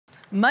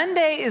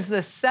Monday is the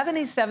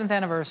 77th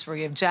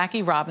anniversary of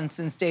Jackie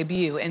Robinson's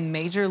debut in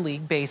Major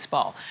League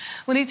Baseball.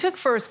 When he took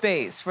first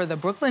base for the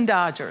Brooklyn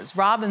Dodgers,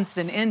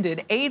 Robinson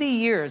ended 80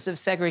 years of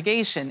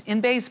segregation in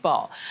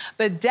baseball.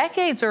 But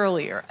decades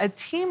earlier, a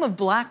team of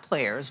black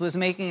players was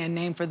making a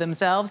name for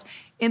themselves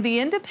in the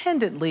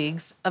independent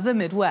leagues of the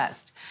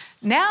Midwest.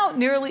 Now,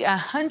 nearly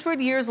 100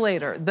 years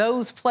later,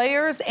 those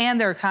players and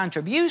their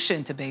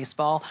contribution to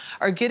baseball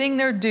are getting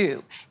their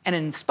due and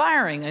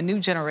inspiring a new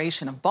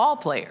generation of ball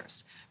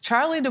players.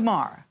 Charlie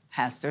DeMar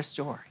has their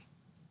story.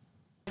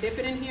 Dip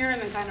it in here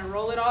and then kind of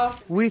roll it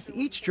off. With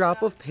each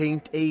drop of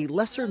paint, a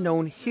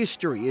lesser-known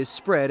history is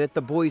spread at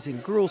the Boys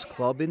and Girls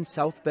Club in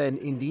South Bend,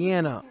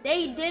 Indiana.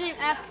 They didn't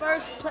at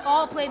first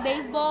all play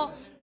baseball.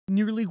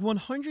 Nearly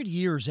 100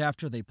 years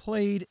after they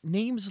played,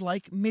 names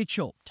like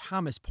Mitchell,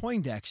 Thomas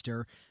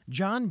Poindexter,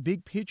 John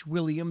Big Pitch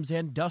Williams,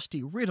 and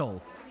Dusty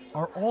Riddle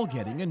are all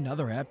getting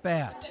another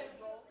at-bat.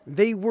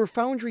 They were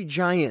Foundry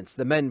Giants.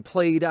 The men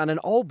played on an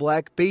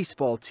all-black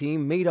baseball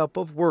team made up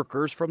of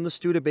workers from the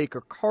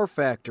Studebaker car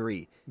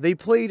factory. They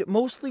played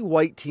mostly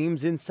white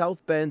teams in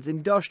South Bend's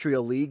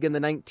Industrial League in the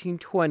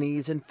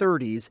 1920s and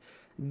 30s,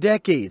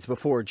 decades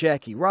before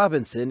Jackie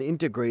Robinson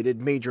integrated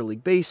Major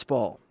League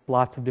Baseball.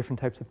 Lots of different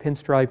types of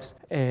pinstripes.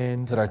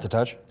 And is it hard to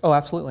touch? Oh,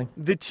 absolutely.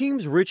 The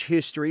team's rich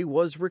history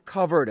was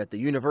recovered at the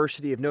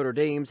University of Notre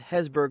Dame's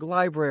Hesburgh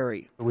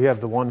Library. We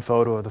have the one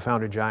photo of the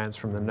Foundry Giants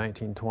from the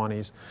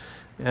 1920s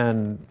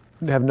and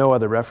have no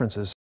other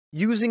references.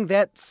 Using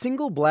that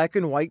single black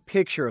and white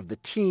picture of the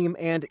team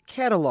and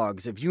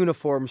catalogs of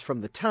uniforms from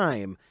the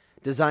time,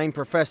 design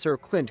professor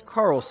Clint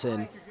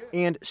Carlson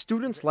and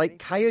students like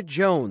Kaya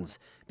Jones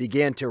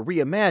began to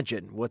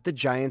reimagine what the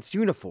Giants'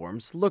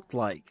 uniforms looked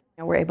like.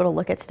 We're able to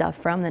look at stuff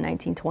from the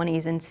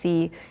 1920s and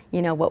see,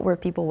 what were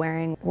people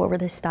wearing, what were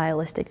the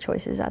stylistic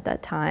choices at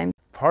that time.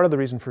 Part of the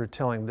reason for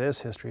telling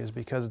this history is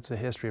because it's a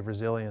history of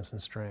resilience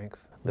and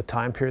strength. The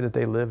time period that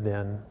they lived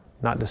in,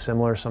 not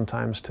dissimilar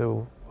sometimes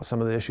to some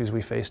of the issues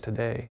we face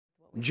today.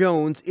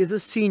 Jones is a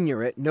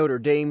senior at Notre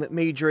Dame,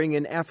 majoring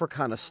in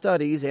Africana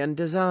Studies and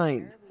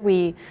Design.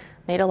 We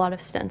made a lot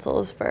of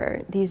stencils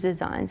for these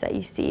designs that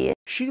you see.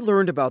 She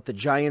learned about the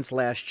Giants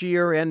last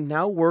year and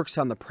now works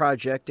on the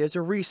project as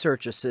a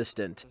research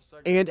assistant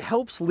and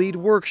helps lead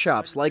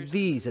workshops like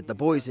these at the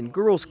Boys and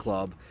Girls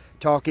Club,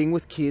 talking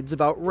with kids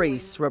about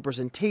race,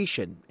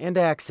 representation, and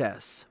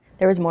access.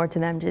 There was more to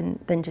them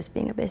than just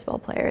being a baseball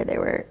player. They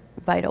were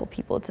vital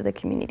people to the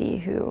community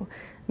who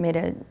made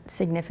a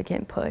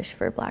significant push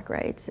for black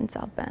rights in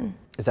South Bend.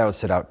 Is that what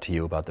stood out to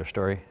you about their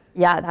story?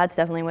 Yeah, that's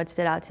definitely what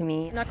stood out to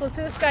me. Knuckles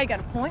to the sky, got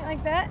a point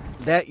like that.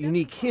 That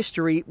unique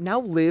history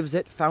now lives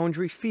at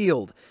Foundry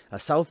Field, a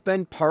South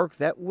Bend park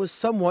that was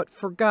somewhat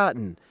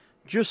forgotten,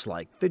 just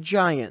like the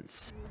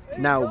Giants.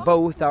 Now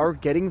both are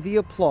getting the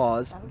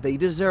applause they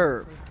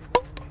deserve.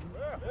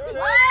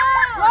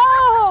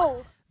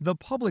 Whoa! The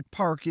public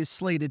park is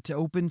slated to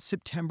open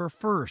September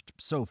 1st.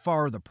 So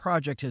far, the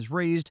project has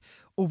raised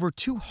over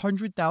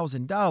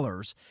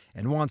 $200,000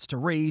 and wants to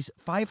raise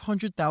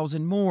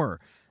 $500,000 more.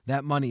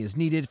 That money is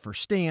needed for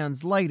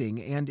stands, lighting,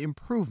 and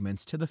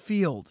improvements to the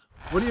field.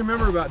 What do you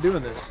remember about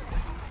doing this?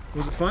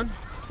 Was it fun?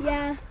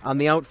 Yeah. On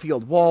the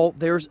outfield wall,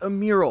 there's a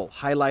mural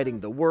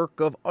highlighting the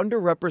work of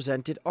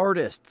underrepresented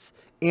artists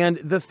and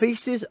the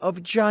faces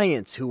of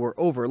giants who were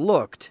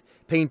overlooked,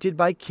 painted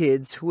by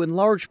kids who in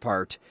large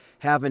part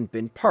haven't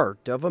been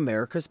part of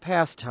America's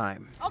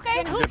pastime.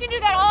 Okay, who can do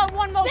that all in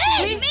one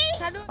motion? Me?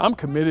 I'm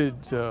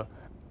committed to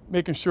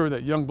making sure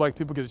that young black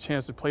people get a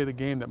chance to play the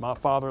game that my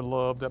father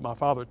loved, that my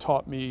father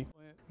taught me.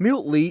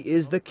 Milt Lee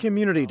is the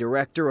community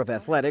director of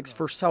athletics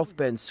for South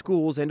Bend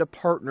Schools and a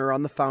partner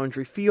on the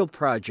Foundry Field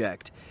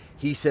project.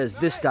 He says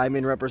this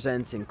diamond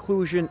represents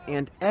inclusion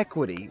and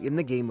equity in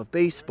the game of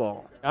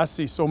baseball. I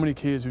see so many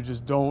kids who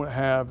just don't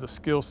have the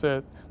skill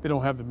set, they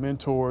don't have the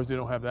mentors, they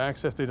don't have the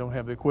access, they don't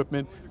have the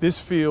equipment. This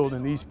field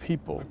and these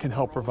people can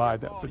help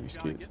provide that for these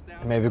kids.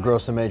 Maybe grow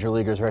some major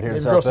leaguers right here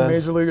in South Bend. Grow some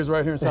major leaguers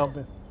right here in South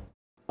Bend.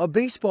 A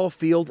baseball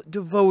field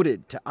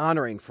devoted to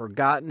honoring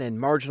forgotten and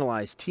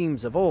marginalized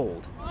teams of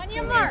old. On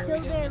your mark,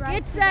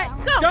 get set,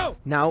 go!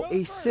 Now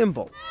a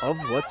symbol of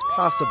what's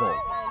possible.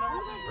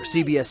 For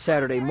CBS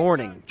Saturday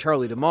Morning,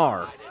 Charlie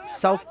DeMar,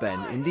 South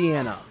Bend,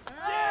 Indiana.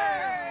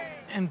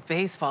 And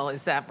baseball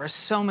is that for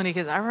so many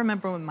kids. I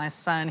remember with my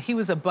son, he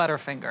was a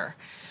butterfinger.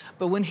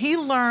 But when he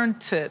learned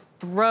to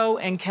throw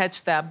and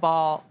catch that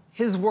ball,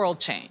 his world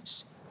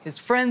changed. His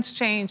friends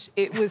changed.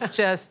 It was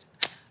just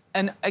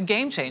a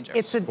game changer.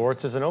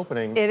 Sports is an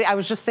opening. I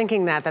was just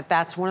thinking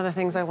that's one of the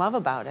things I love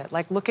about it.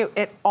 Like, look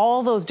at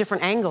all those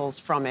different angles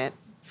from it,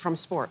 from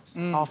sports,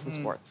 all from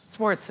sports.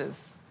 Sports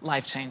is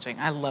life-changing.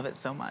 I love it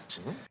so much.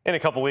 In a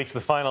couple weeks,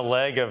 the final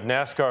leg of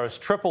NASCAR's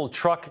Triple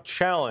Truck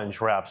Challenge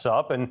wraps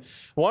up, and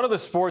one of the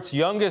sport's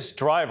youngest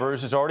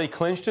drivers has already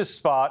clinched his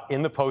spot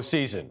in the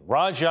postseason,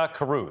 Rajah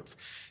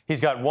Caruth.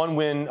 He's got one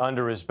win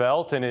under his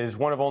belt and is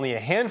one of only a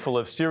handful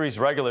of series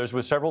regulars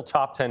with several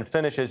top 10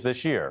 finishes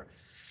this year.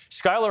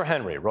 Skylar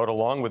Henry rode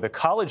along with a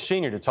college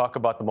senior to talk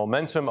about the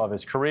momentum of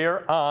his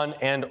career on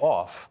and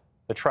off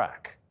the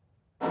track.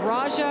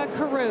 Rajah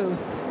Caruth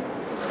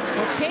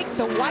will take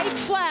the white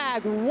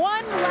flag. 1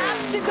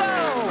 lap to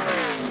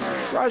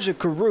go. Rajah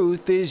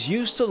Caruth is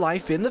used to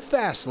life in the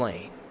fast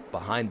lane,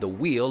 behind the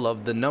wheel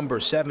of the number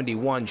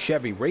 71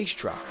 Chevy race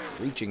truck,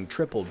 reaching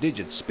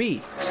triple-digit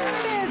speeds. There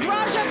it is.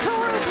 Rajah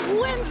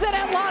Caruth wins it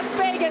at Las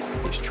Vegas.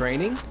 His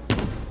training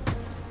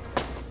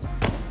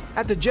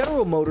at the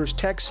General Motors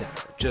Tech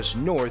Center, just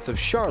north of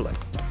Charlotte,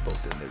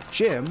 both in their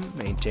gym,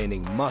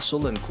 maintaining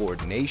muscle and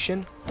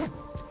coordination,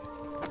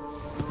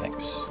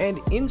 and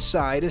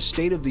inside a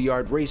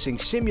state-of-the-art racing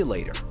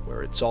simulator,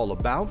 where it's all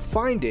about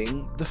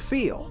finding the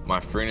feel. My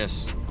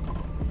freeness,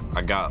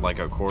 I got like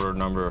a quarter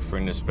number of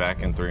freeness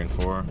back in 3 and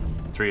 4.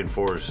 3 and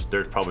 4s,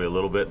 there's probably a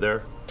little bit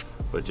there,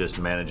 but just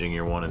managing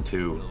your 1 and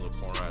 2.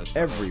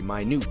 Every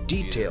minute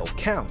detail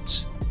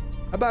counts.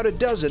 About a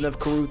dozen of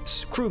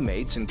Caruth's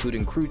crewmates,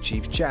 including crew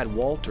chief Chad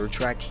Walter,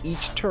 track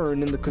each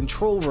turn in the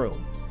control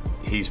room.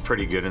 He's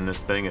pretty good in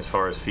this thing as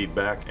far as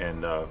feedback,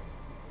 and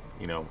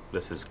you know,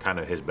 this is kind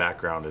of his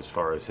background as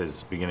far as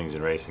his beginnings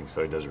in racing,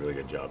 so he does a really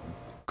good job.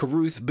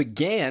 Caruth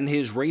began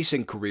his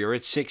racing career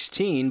at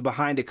 16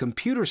 behind a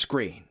computer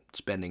screen,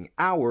 spending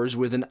hours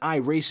with an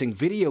iRacing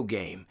video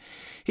game.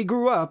 He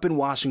grew up in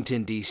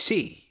Washington,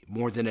 D.C.,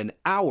 more than an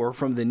hour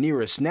from the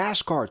nearest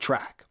NASCAR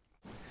track.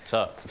 What's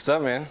up? What's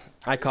up, man?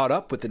 I caught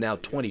up with the now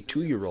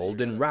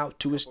 22-year-old en route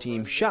to his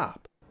team's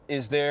shop.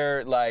 Is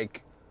there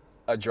like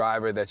a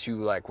driver that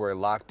you were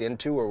locked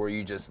into, or were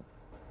you just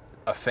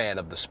a fan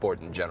of the sport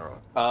in general?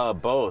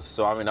 Both.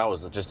 So I mean, I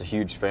was just a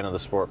huge fan of the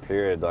sport,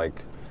 period.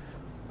 Like,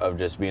 of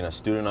just being a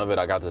student of it.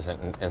 I got this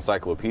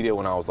encyclopedia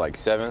when I was like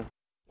 7.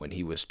 When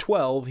he was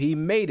 12, he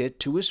made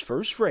it to his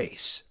first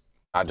race.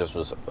 I just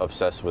was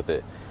obsessed with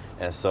it.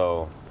 And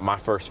so my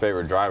first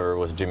favorite driver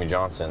was Jimmy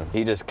Johnson.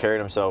 He just carried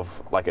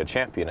himself like a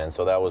champion, and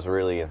so that was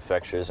really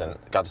infectious, and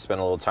got to spend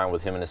a little time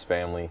with him and his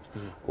family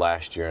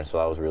last year, and so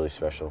that was really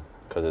special,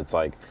 because it's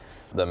like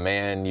the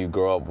man you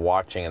grow up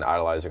watching and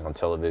idolizing on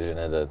television,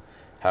 and to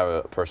have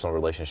a personal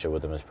relationship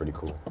with him is pretty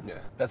cool. Yeah,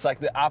 that's like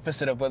the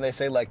opposite of when they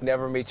say like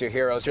never meet your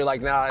heroes. You're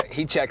like, nah,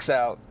 he checks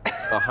out.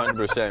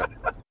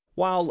 100%.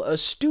 While a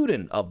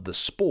student of the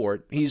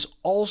sport, he's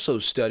also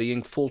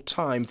studying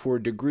full-time for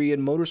a degree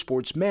in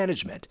motorsports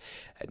management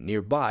at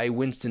nearby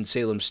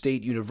Winston-Salem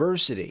State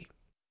University.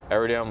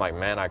 Every day I'm like,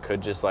 man, I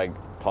could just like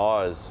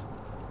pause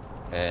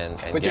and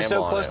but you're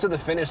so close it. to the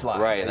finish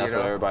line. Right, and that's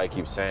what everybody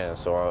keeps saying,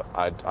 so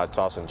I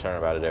toss and turn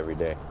about it every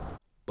day.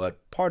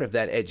 But part of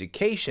that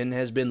education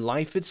has been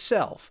life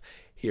itself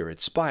here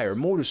at Spire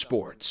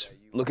Motorsports.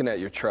 Looking at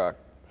your truck,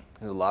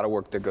 there's a lot of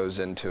work that goes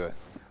into it.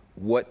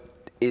 What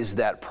is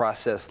that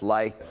process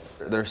like?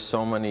 There's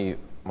so many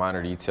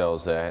minor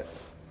details that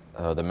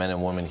the men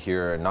and women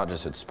here, not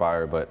just at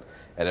Spire, but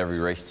at every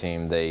race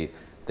team, they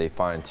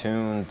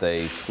fine-tune,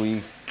 they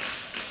tweak.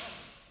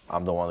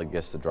 I'm the one that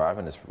gets to drive,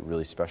 and it's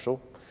really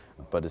special,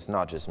 but it's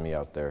not just me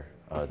out there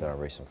that I'm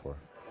racing for.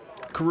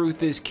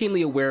 Caruth is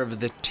keenly aware of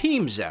the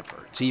team's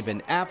efforts,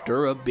 even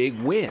after a big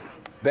win.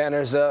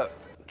 Banners up,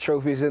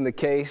 trophies in the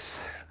case.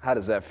 How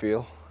does that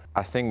feel?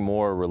 I think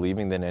more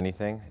relieving than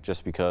anything,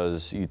 just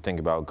because you think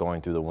about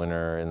going through the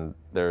winter and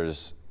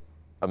there's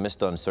a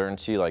missed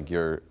uncertainty, like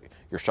your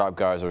shop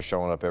guys are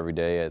showing up every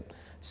day at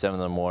 7 in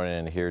the morning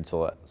and here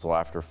till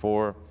after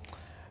 4.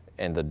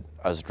 And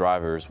as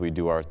drivers, we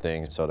do our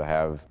thing. So to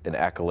have an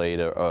accolade,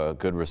 a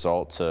good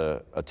result,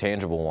 a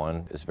tangible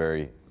one is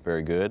very,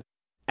 very good.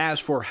 As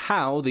for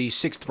how the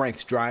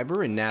 6th-ranked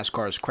driver in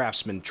NASCAR's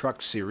Craftsman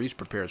Truck Series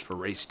prepares for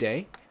race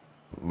day,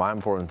 my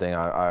important thing,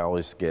 I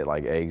always get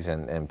like eggs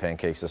and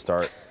pancakes to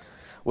start,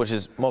 which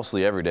is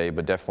mostly every day,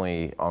 but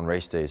definitely on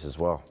race days as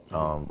well.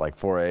 Like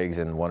 4 eggs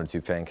and 1 or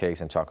 2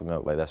 pancakes and chocolate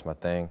milk, like that's my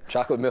thing.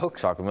 Chocolate milk?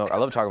 Chocolate milk. I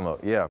love chocolate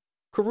milk, yeah.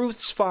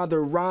 Caruth's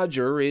father,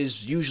 Roger,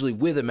 is usually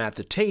with him at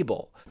the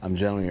table. I'm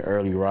generally an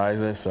early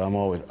riser, so I'm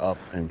always up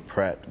and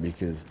prepped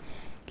because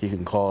he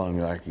can call and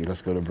be like,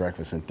 let's go to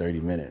breakfast in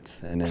 30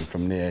 minutes. And then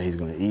from there, he's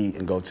going to eat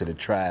and go to the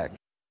track.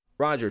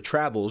 Roger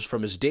travels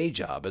from his day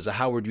job as a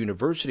Howard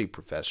University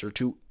professor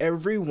to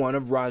every one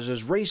of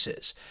Rajah's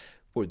races.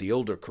 For the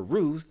older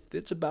Caruth,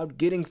 it's about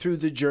getting through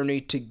the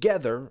journey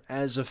together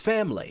as a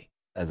family.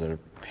 As a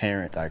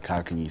parent, like,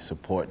 how can you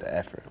support the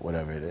effort,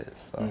 whatever it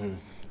is? So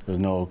there's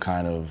no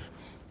kind of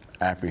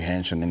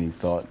apprehension, any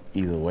thought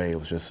either way. It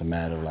was just a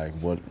matter of like,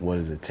 what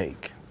does it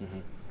take?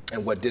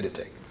 And what did it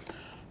take?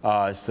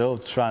 Still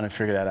trying to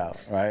figure that out,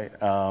 right?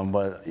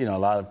 But, you know, a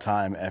lot of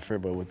time, effort,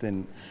 but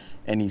within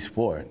any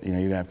sport, you know,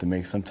 you're gonna have to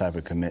make some type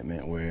of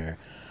commitment where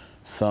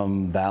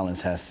some balance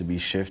has to be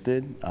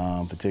shifted,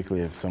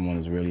 particularly if someone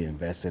is really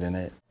invested in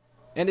it.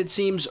 And it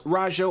seems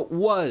Rajah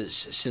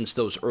was since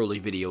those early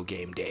video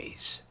game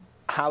days.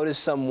 How does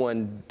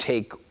someone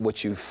take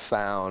what you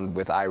found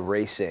with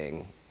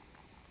iRacing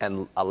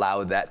and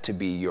allow that to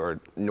be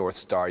your North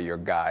Star, your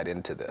guide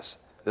into this?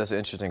 That's an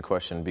interesting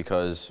question,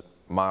 because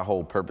my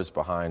whole purpose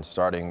behind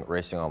starting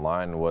racing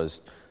online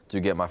was to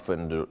get my foot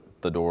in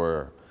the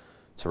door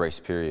to race,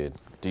 period.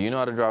 Do you know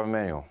how to drive a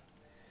manual?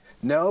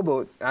 No,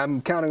 but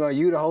I'm counting on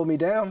you to hold me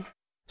down.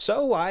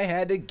 So I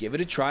had to give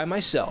it a try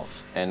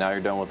myself. And now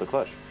you're done with the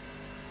clutch.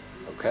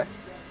 Okay.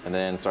 And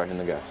then start hitting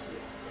the gas.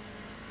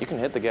 You can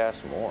hit the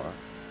gas more.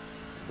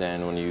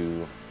 Then when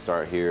you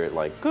start here at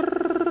like,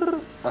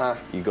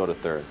 you go to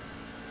third.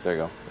 There you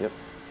go. Yep.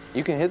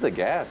 You can hit the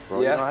gas, bro.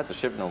 Yeah. You don't have to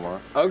shift no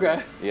more.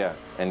 Okay. Yeah.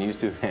 And use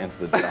 2 hands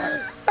to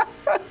drive.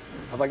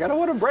 I'm like, I don't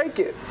want to break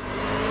it.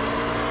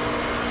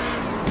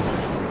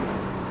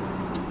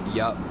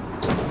 Yup.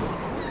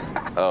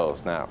 Oh,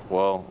 snap.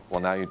 Well,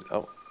 now you,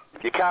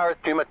 Your car has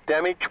too much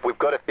damage. We've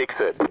got to fix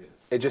it.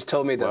 It just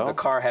told me that the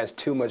car has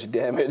too much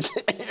damage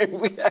and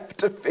we have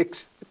to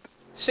fix it.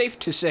 Safe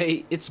to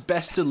say, it's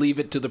best to leave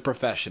it to the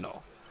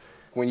professional.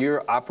 When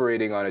you're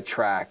operating on a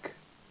track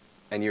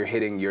and you're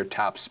hitting your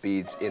top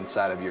speeds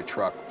inside of your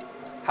truck,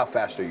 how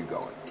fast are you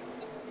going?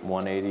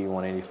 180,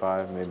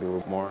 185, maybe a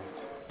little more.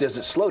 Does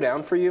it slow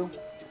down for you?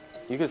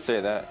 You could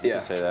say that. You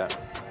could say that.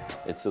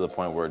 It's to the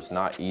point where it's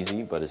not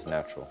easy, but it's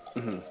natural.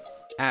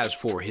 As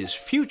for his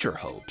future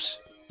hopes,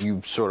 you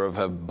sort of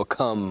have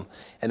become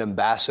an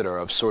ambassador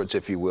of sorts,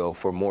 if you will,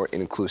 for more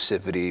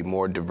inclusivity,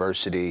 more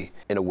diversity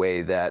in a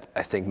way that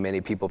I think many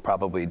people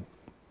probably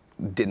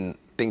didn't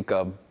think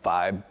of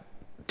 5,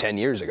 10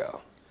 years ago.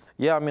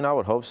 Yeah, I mean, I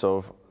would hope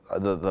so.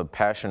 The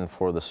passion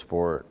for the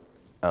sport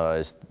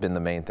has been the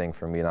main thing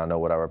for me, and I know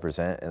what I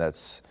represent, and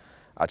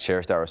I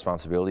cherish that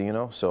responsibility, you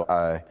know? So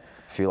I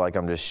feel like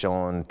I'm just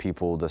showing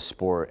people the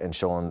sport and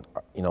showing,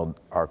 you know,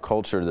 our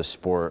culture, the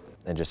sport,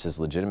 and just its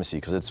legitimacy,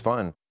 because it's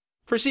fun.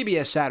 For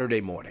CBS Saturday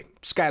Morning,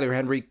 Skyler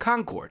Henry,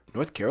 Concord,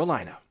 North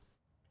Carolina.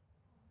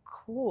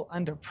 Cool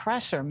under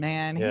pressure,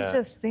 man. Yeah. He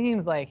just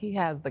seems like he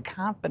has the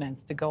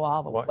confidence to go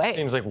all the way.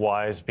 Seems like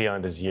wise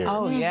beyond his years.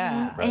 Oh,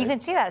 yeah. Right? And you can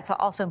see that it's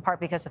also in part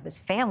because of his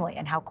family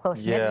and how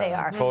close-knit they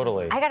are.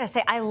 Totally. I gotta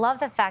say, I love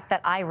the fact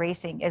that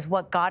iRacing is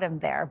what got him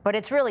there, but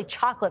it's really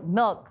chocolate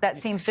milk that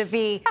seems to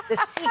be the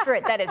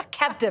secret that has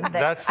kept him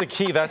there. That's the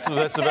key. That's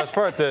the best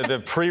part.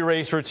 The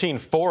pre-race routine: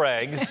 4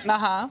 eggs,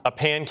 a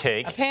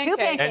pancake, 2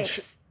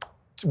 pancakes.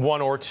 and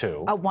 1 or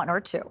 2. 1 or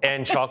 2.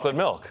 And chocolate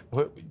milk.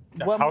 What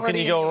How more can do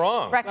you you go need?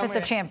 wrong? Breakfast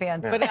of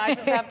champions. But I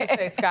just have to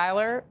say,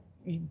 Skyler,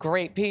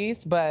 great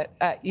piece, but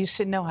you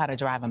should know how to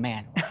drive a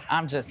manual.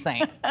 I'm just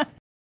saying.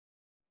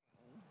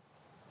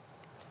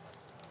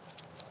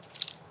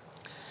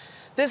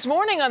 This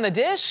morning on The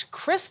Dish,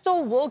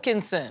 Crystal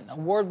Wilkinson,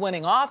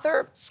 award-winning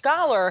author,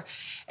 scholar,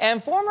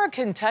 and former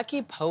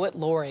Kentucky Poet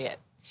Laureate.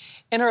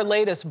 In her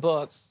latest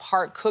book,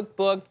 part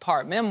cookbook,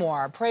 part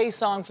memoir, Praise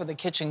Song for the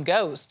Kitchen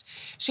Ghost,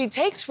 she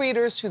takes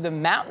readers through the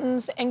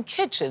mountains and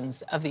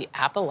kitchens of the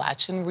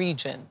Appalachian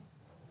region.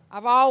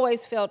 I've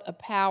always felt a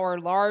power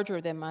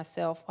larger than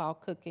myself while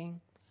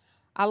cooking.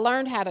 I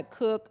learned how to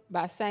cook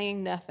by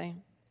saying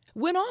nothing.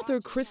 When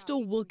author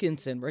Crystal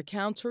Wilkinson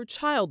recounts her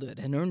childhood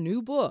in her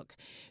new book,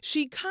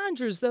 she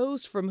conjures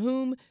those from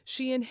whom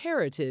she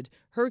inherited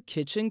her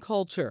kitchen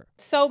culture.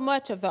 So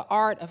much of the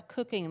art of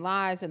cooking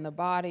lies in the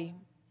body.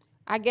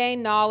 I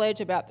gained knowledge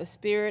about the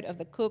spirit of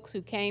the cooks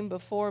who came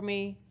before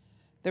me,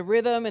 the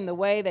rhythm and the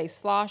way they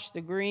sloshed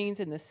the greens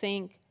in the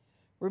sink,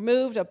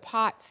 removed a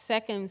pot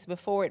seconds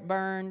before it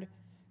burned,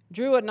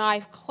 drew a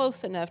knife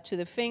close enough to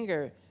the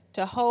finger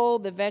to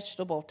hold the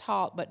vegetable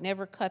taut but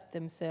never cut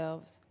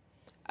themselves.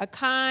 A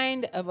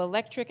kind of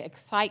electric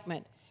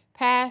excitement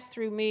passed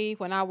through me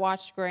when I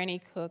watched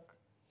Granny cook.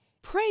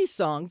 Praise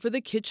Song for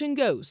the Kitchen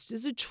Ghost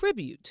is a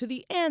tribute to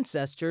the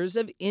ancestors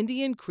of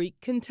Indian Creek,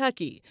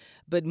 Kentucky,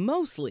 but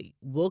mostly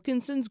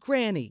Wilkinson's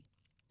granny.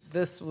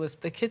 This was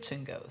the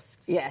kitchen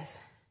ghost. Yes.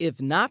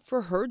 If not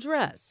for her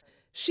dress,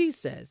 she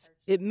says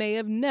it may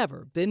have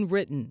never been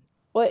written.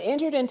 Well, it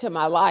entered into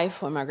my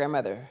life when my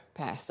grandmother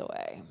passed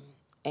away,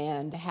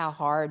 and how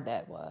hard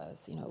that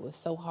was. You know, it was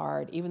so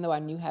hard, even though I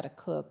knew how to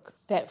cook.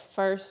 That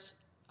first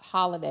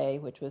holiday,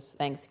 which was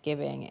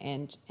Thanksgiving,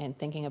 and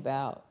thinking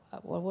about,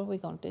 well, what are we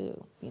going to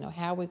do? You know,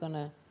 how are we going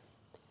to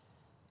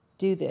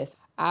do this?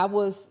 I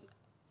was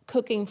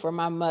cooking for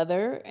my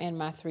mother and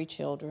my 3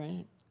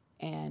 children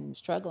and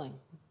struggling,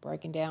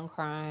 breaking down,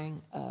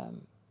 crying,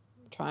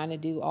 trying to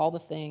do all the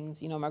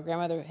things. You know, my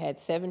grandmother had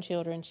 7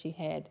 children. She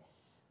had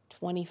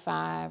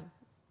 25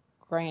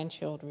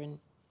 grandchildren,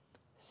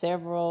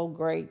 several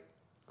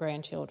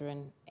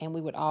great-grandchildren, and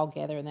we would all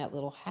gather in that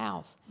little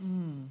house.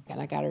 And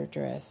I got her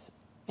dress,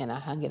 and I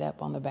hung it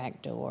up on the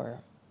back door,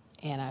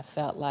 and I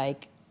felt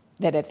like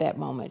that at that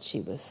moment she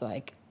was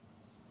like,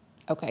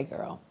 okay,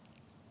 girl,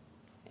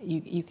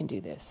 you can do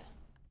this.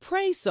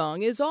 Praise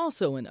Song is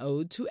also an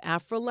ode to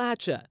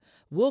Appalachia,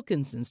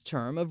 Wilkinson's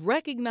term of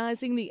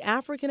recognizing the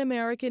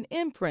African-American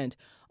imprint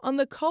on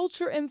the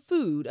culture and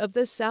food of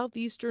the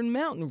southeastern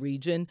mountain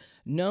region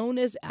known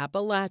as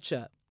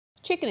Appalachia.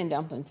 Chicken and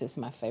dumplings is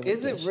my favorite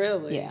Is it dish.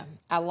 really? Yeah.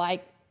 I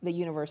like the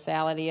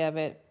universality of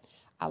it.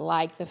 I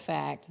like the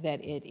fact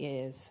that it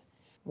is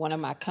one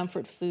of my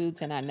comfort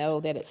foods, and I know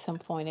that at some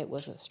point it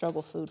was a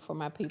struggle food for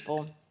my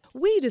people.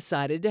 We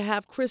decided to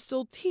have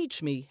Crystal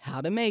teach me how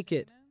to make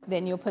it.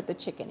 Then you'll put the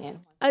chicken in.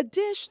 A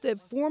dish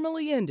that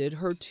formally ended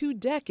her 2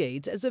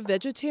 decades as a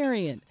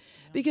vegetarian,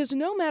 because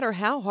no matter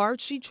how hard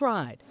she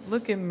tried,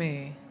 look at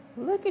me.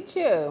 Look at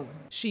you.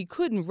 She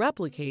couldn't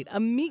replicate a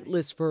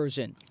meatless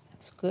version.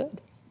 It's good.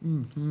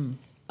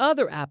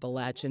 Other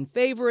Appalachian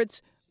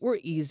favorites were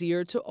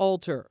easier to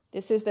alter.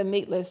 This is the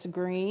meatless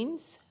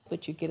greens,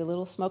 but you get a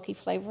little smoky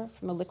flavor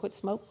from the liquid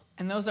smoke.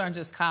 And those aren't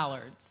just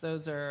collards,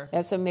 those are...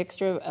 That's a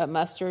mixture of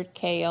mustard,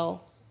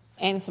 kale,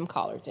 and some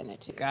collards in there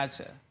too.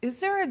 Gotcha.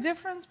 Is there a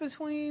difference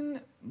between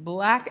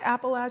Black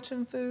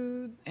Appalachian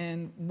food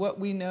and what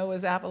we know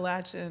as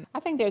Appalachian?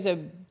 I think there's a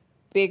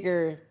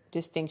bigger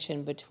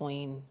distinction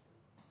between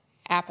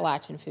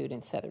Appalachian food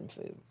and Southern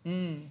food.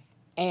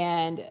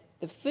 And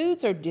the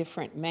foods are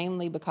different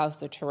mainly because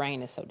the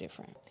terrain is so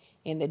different.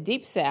 In the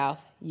Deep South,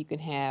 you can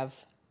have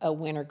a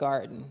winter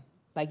garden.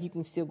 Like you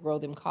can still grow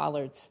them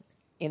collards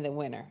in the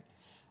winter.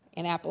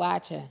 In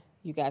Appalachia,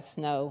 you got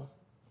snow,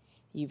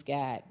 you've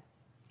got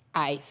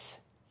ice.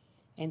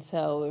 And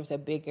so there's a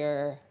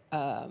bigger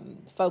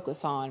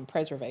focus on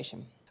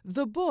preservation.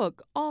 The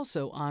book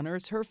also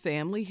honors her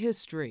family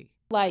history.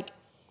 Like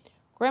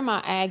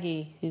Grandma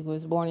Aggie, who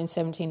was born in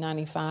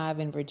 1795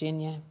 in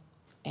Virginia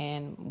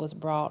and was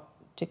brought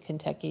to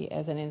Kentucky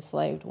as an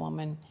enslaved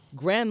woman.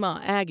 Grandma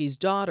Aggie's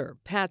daughter,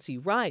 Patsy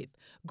Rife,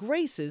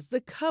 graces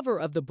the cover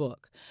of the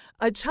book,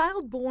 a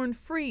child born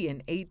free in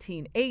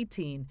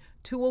 1818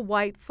 to a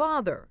white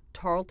father,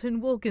 Tarleton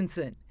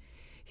Wilkinson.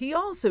 He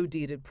also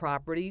deeded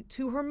property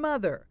to her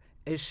mother,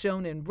 as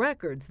shown in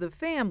records the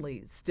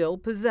family still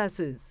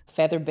possesses.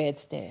 Feather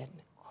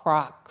bedstead,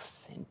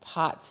 crocks and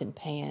pots and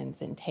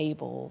pans and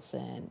tables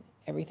and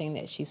everything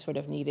that she sort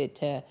of needed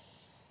to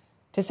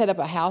set up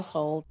a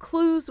household.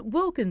 Clues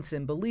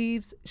Wilkinson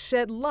believes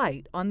shed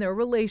light on their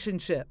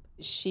relationship.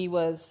 She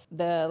was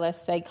the,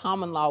 let's say,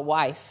 common law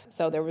wife.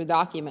 So there were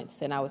documents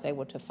and I was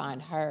able to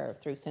find her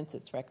through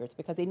census records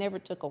because he never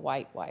took a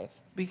white wife.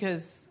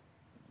 Because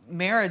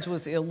marriage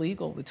was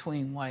illegal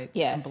between whites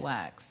and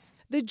blacks.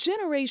 The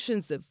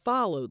generations that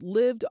followed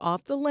lived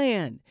off the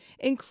land,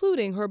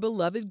 including her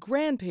beloved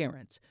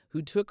grandparents,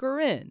 who took her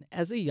in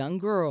as a young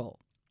girl.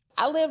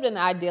 I lived an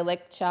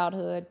idyllic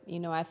childhood. You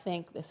know, I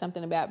think there's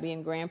something about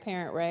being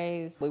grandparent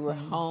raised. We were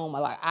home.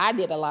 I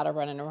did a lot of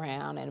running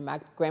around, and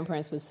my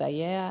grandparents would say,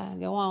 yeah,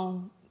 go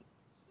on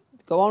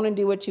and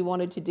do what you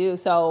wanted to do.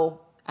 So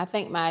I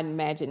think my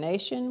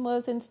imagination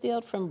was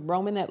instilled from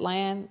roaming that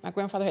land. My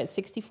grandfather had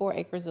 64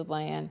 acres of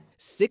land.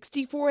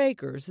 64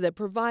 acres that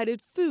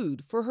provided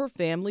food for her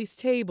family's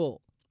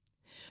table.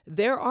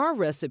 There are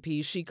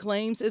recipes she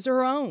claims as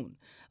her own,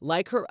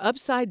 like her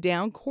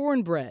upside-down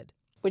cornbread,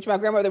 which my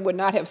grandmother would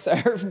not have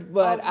served,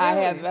 but really? I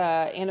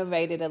have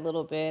innovated a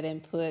little bit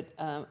and put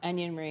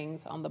onion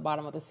rings on the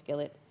bottom of the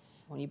skillet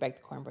when you bake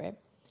the cornbread.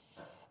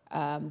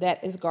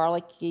 That is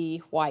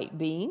garlicky white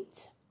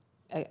beans,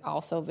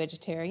 also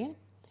vegetarian.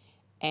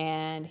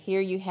 And here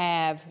you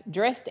have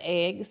dressed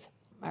eggs.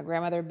 My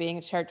grandmother, being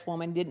a church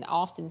woman, didn't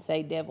often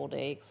say deviled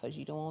eggs, so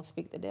you don't want to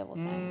speak the devil's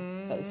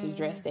name. So this is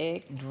dressed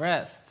eggs.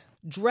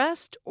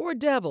 Dressed or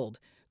deviled,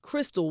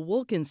 Crystal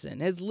Wilkinson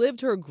has lived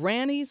her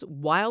granny's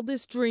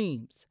wildest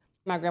dreams.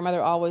 My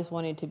grandmother always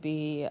wanted to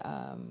be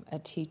a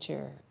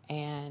teacher,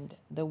 and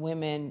the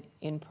women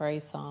in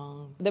praise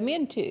song, the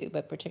men too,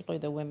 but particularly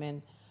the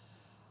women,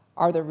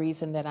 are the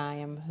reason that I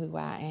am who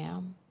I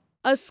am.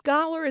 A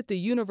scholar at the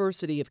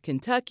University of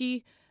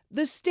Kentucky,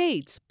 the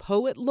state's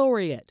poet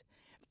laureate,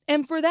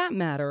 and for that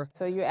matter...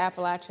 So you're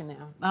Appalachian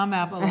now. I'm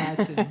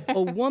Appalachian.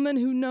 A woman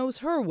who knows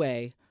her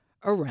way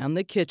around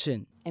the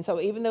kitchen. And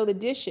so even though the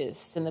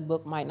dishes in the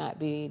book might not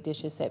be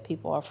dishes that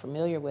people are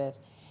familiar with,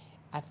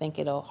 I think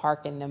it'll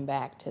hearken them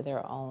back to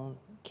their own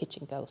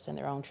kitchen ghost and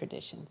their own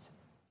traditions.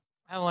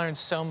 I learned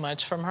so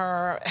much from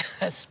her,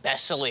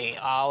 especially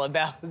all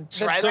about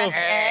dressed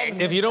eggs.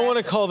 If you don't want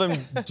to call them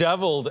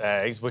deviled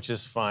eggs, which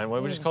is fine, why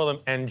don't we just call them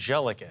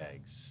angelic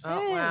eggs?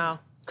 Oh, wow.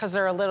 Because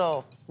they're a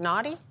little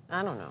naughty?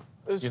 I don't know.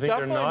 You think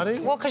they're naughty?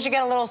 Well, because you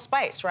get a little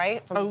spice,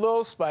 right? A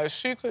little spice.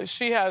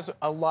 She has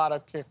a lot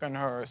of kick in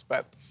hers,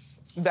 but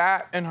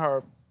that and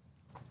her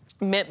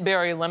mint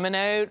berry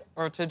lemonade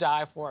are to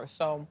die for.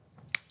 So,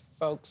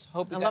 folks,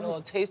 hope you got a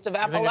little taste of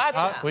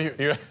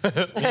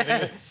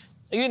Appalachia.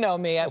 You know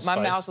me, my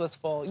mouth was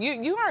full.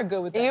 You aren't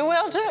good with that. You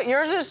will too,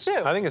 yours is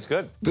too. I think it's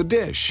good. The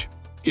Dish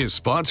is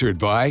sponsored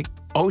by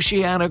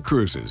Oceana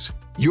Cruises.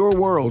 Your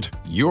world,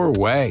 your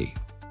way.